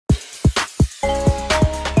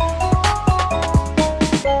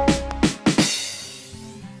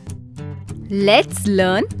Let's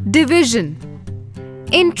learn division.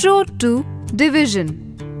 Intro to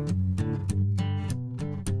division.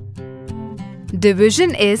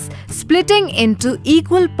 Division is splitting into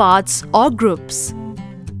equal parts or groups.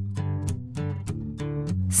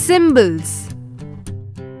 Symbols.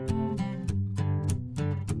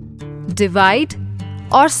 Divide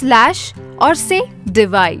or slash or say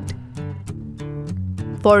divide.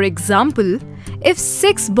 For example, if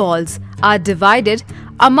 6 balls are divided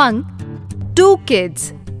among 2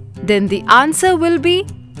 kids, then the answer will be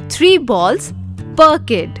 3 balls per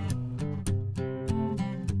kid.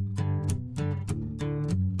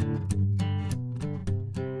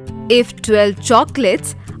 If 12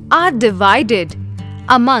 chocolates are divided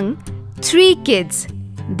among 3 kids,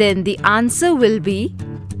 then the answer will be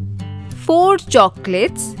 4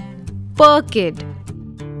 chocolates per kid.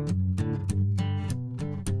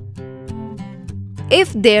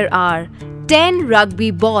 If there are 10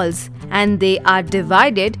 rugby balls and they are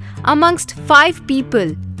divided amongst 5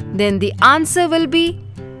 people, then the answer will be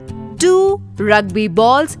 2 rugby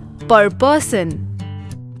balls per person.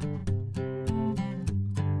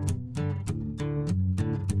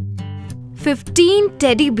 "15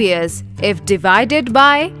 teddy bears if divided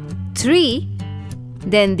by 3,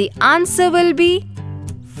 then the answer will be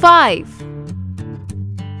 5.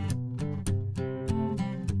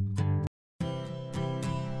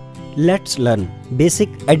 Let's learn basic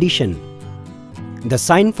addition. The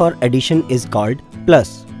sign for addition is called plus.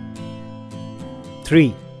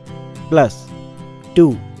 3 plus 2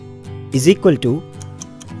 is equal to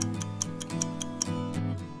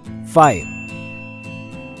 5.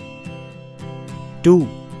 2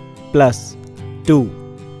 plus 2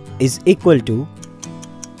 is equal to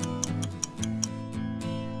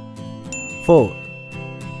 4.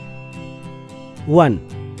 1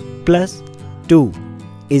 plus 2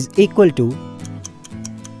 is equal to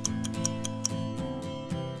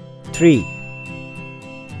 3.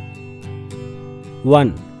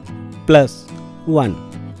 1 plus 1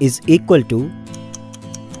 is equal to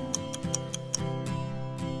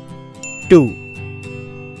 2.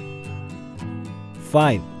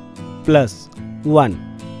 5 plus 1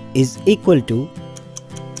 is equal to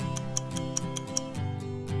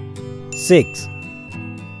 6.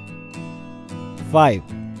 5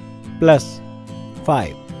 plus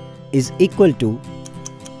 5 is equal to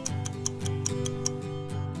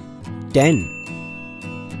 10.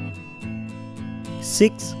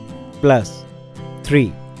 6 plus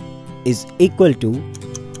 3 is equal to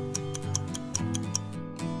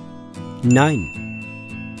 9.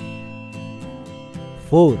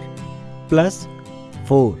 4 plus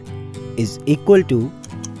 4 is equal to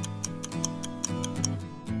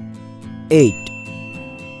 8.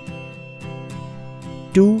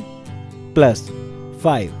 2 plus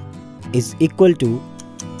 5 is equal to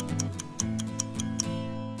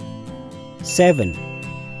 7.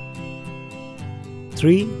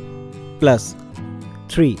 3 plus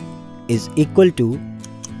 3 is equal to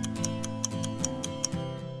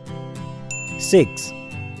 6.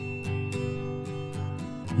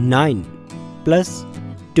 9 plus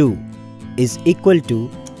 2 is equal to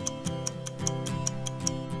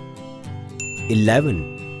 11.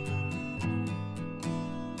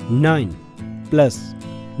 9 plus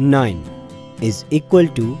 9 is equal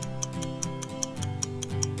to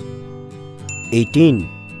 18.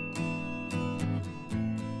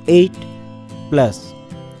 8 plus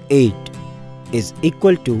 8 is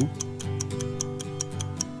equal to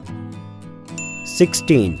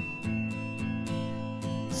 16.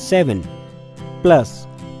 7 plus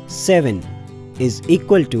 7 is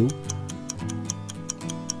equal to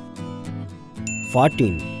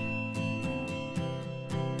 14.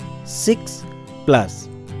 6 plus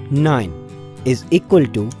 9 is equal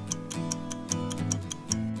to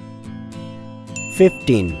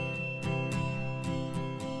 15.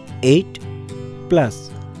 8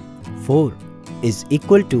 plus 4 is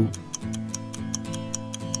equal to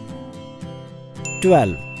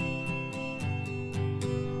 12.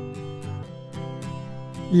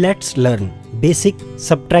 Let's learn basic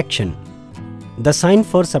subtraction. The sign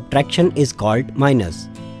for subtraction is called minus.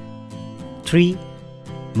 3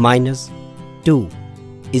 minus 2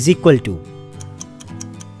 is equal to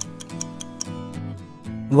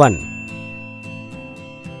 1.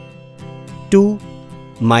 2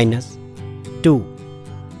 minus 2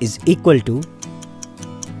 is equal to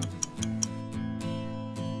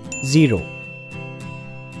 0.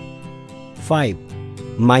 5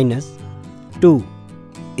 minus 2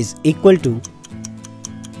 is equal to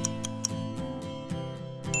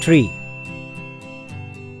 3.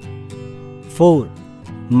 4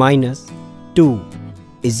 minus 2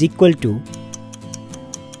 is equal to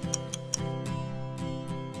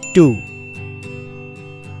 2.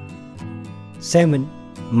 7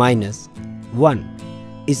 minus 1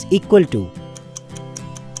 is equal to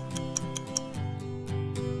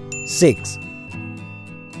 6.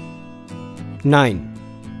 9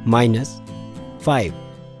 minus 5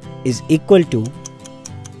 is equal to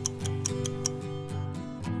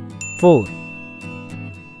 4.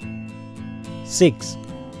 6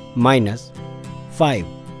 minus 5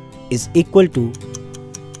 is equal to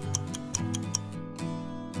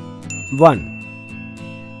 1.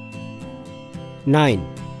 9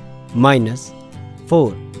 minus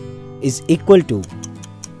 4 is equal to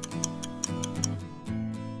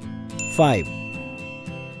 5.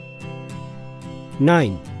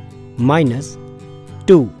 9 minus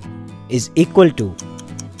 2 is equal to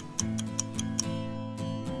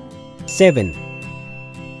 7.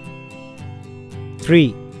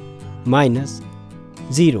 3 minus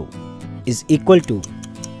 0 is equal to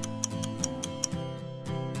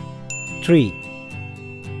 3.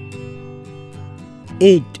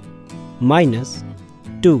 8 minus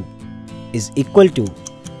 2 is equal to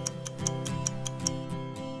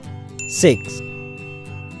 6.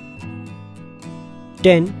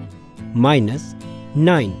 10 minus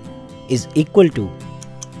 9 is equal to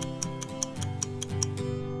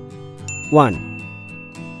 1.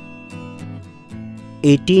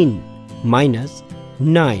 18 minus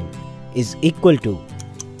 9 is equal to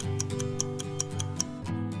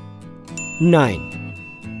 9.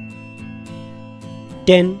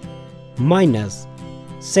 10 minus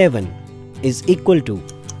 7 is equal to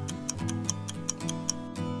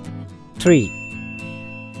 3.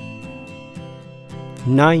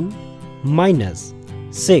 9 minus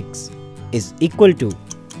 6 is equal to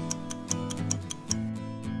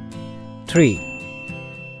 3.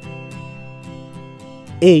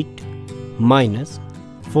 8 minus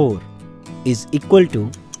 4 is equal to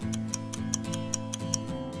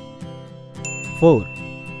 4.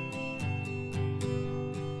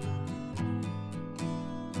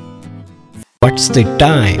 What's the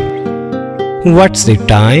time? What's the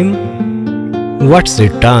time? What's the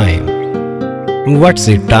time? What's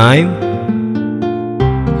the time?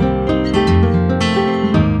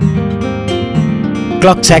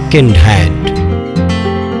 Clock second hand.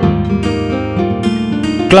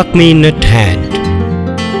 Clock minute hand.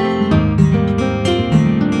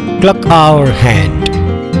 Clock hour hand.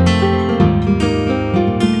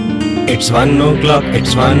 It's 1 o'clock,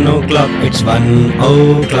 it's 1 o'clock, it's 1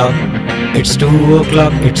 o'clock. It's 2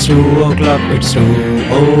 o'clock, it's 2 o'clock, it's 2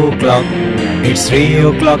 o'clock. It's 3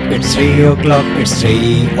 o'clock, it's 3 o'clock, it's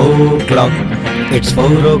 3 o'clock. It's 4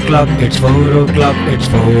 o'clock, it's 4 o'clock, it's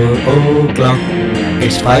 4 o'clock.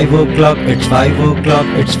 It's 5 o'clock, it's 5 o'clock,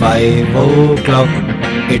 it's 5 o'clock.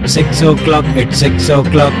 It's 6 o'clock, it's 6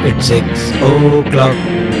 o'clock, it's 6 o'clock.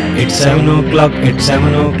 It's 7 o'clock, it's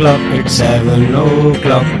 7 o'clock, it's 7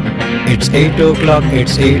 o'clock. It's 8 o'clock,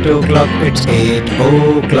 it's 8 o'clock, it's 8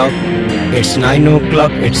 o'clock. It's 9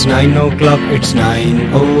 o'clock, it's 9 o'clock, it's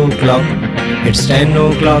 9 o'clock. It's 10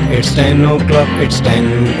 o'clock, it's 10 o'clock, it's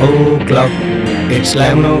 10 o'clock. It's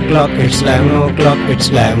 11 o'clock, it's 11 o'clock, it's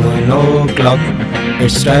 11 o'clock.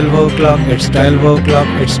 It's 12 o'clock, it's 12 o'clock,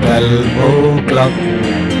 it's 12 o'clock.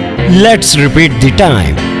 Let's repeat the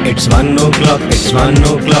time. It's 1 o'clock, it's 1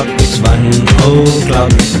 o'clock, it's 1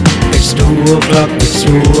 o'clock. It's 2 o'clock, it's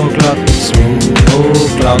 2 o'clock, it's 2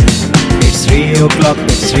 o'clock. It's 3 o'clock,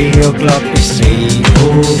 it's 3 o'clock, it's 3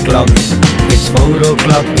 o'clock. It's 4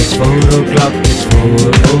 o'clock, it's 4 o'clock, it's 4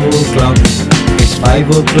 o'clock. It's 5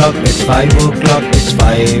 o'clock, it's 5 o'clock, it's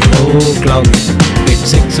 5 o'clock. It's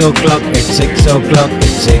 6 o'clock, it's 6 o'clock,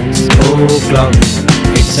 it's 6 o'clock.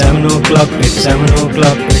 It's 7 o'clock, it's 7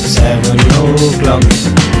 o'clock, it's 7 o'clock.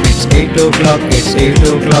 It's 8 o'clock, it's 8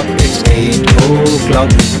 o'clock, it's 8 o'clock.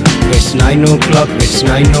 It's 9 o'clock, it's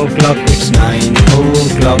 9 o'clock, it's 9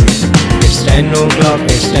 o'clock. It's 10 o'clock,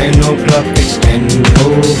 it's 10 o'clock, it's 10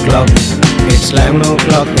 o'clock. It's 11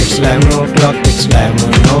 o'clock, it's 11 o'clock, it's 11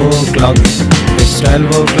 o'clock. It's 12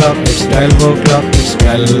 o'clock, it's 12 o'clock, it's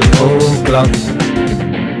 12 o'clock.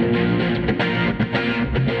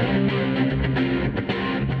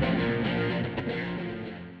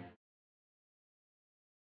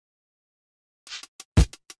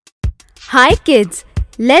 Hi kids,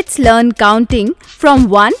 let's learn counting from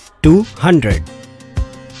 1 to 100.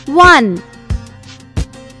 1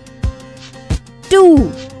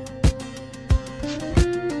 2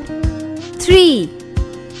 3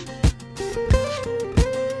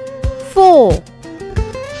 4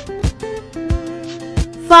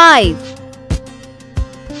 5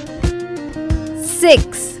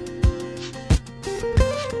 6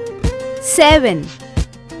 7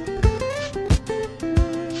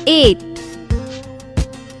 8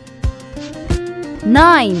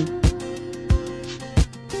 9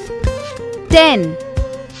 10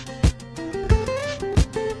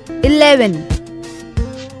 11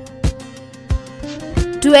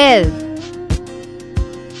 12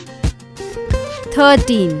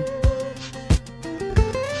 13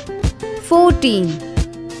 14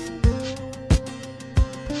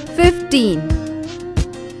 15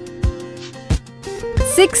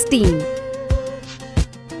 16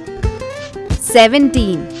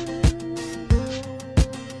 17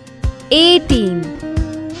 18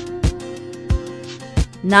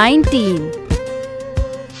 19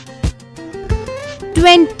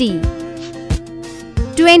 20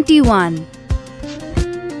 21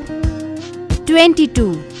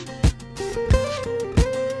 22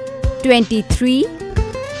 23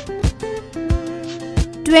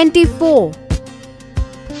 24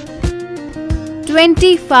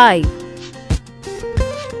 25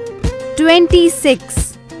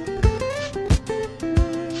 26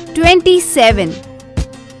 27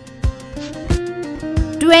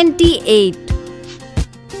 28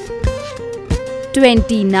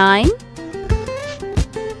 29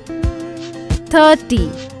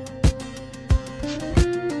 30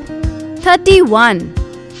 31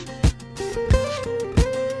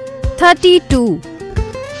 32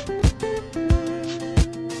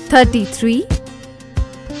 33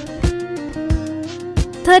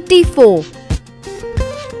 34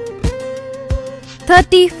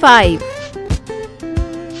 35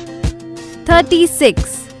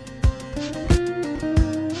 36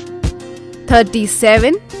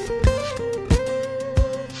 37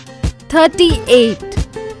 38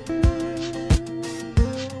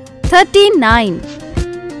 39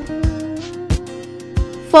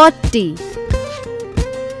 40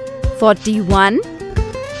 41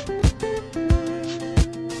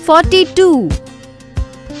 42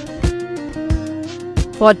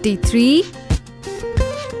 43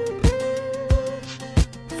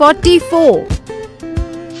 44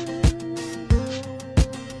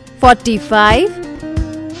 45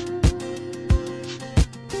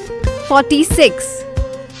 46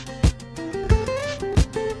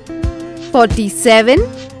 47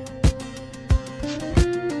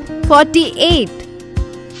 48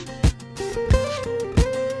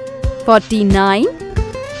 49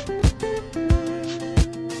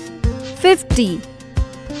 50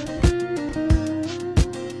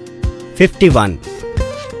 51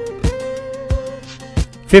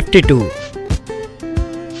 52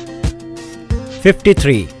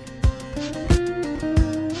 53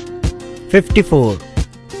 54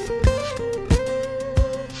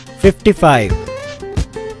 55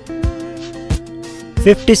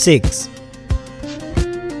 56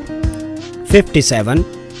 57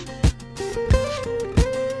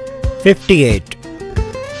 58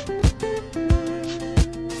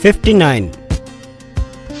 59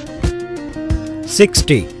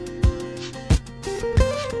 60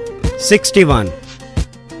 61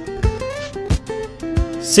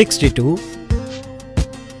 62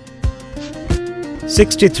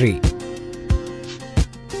 63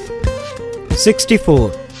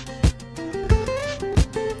 64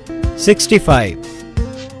 65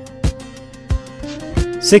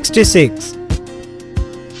 66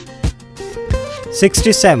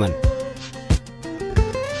 67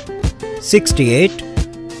 68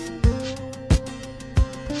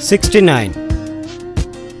 69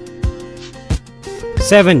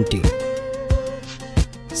 70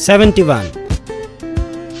 71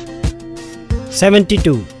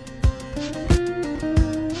 72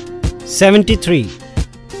 73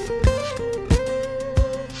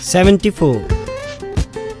 74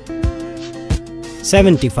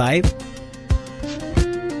 75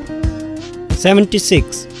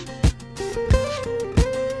 76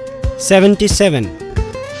 77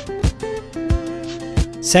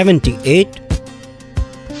 78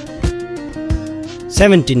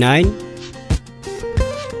 79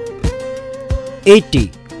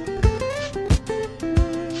 80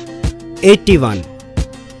 81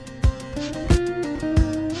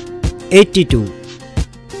 82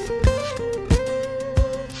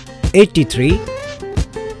 83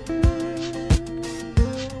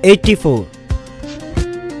 84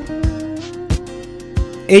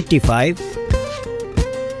 85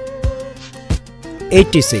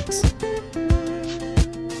 86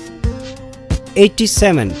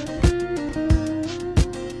 87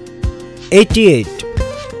 88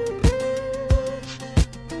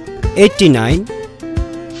 89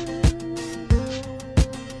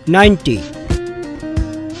 90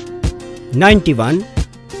 91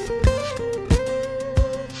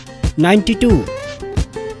 92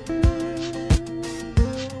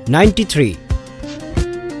 93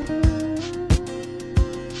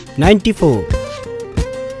 94,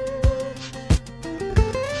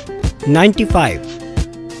 95,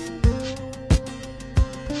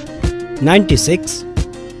 96,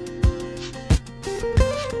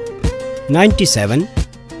 97,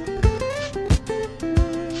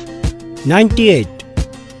 98,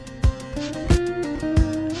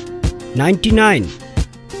 99,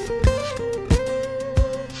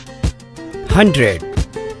 100.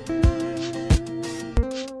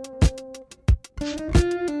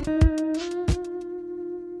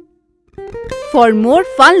 For more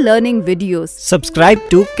fun learning videos, Subscribe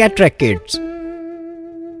to Catrack Kids.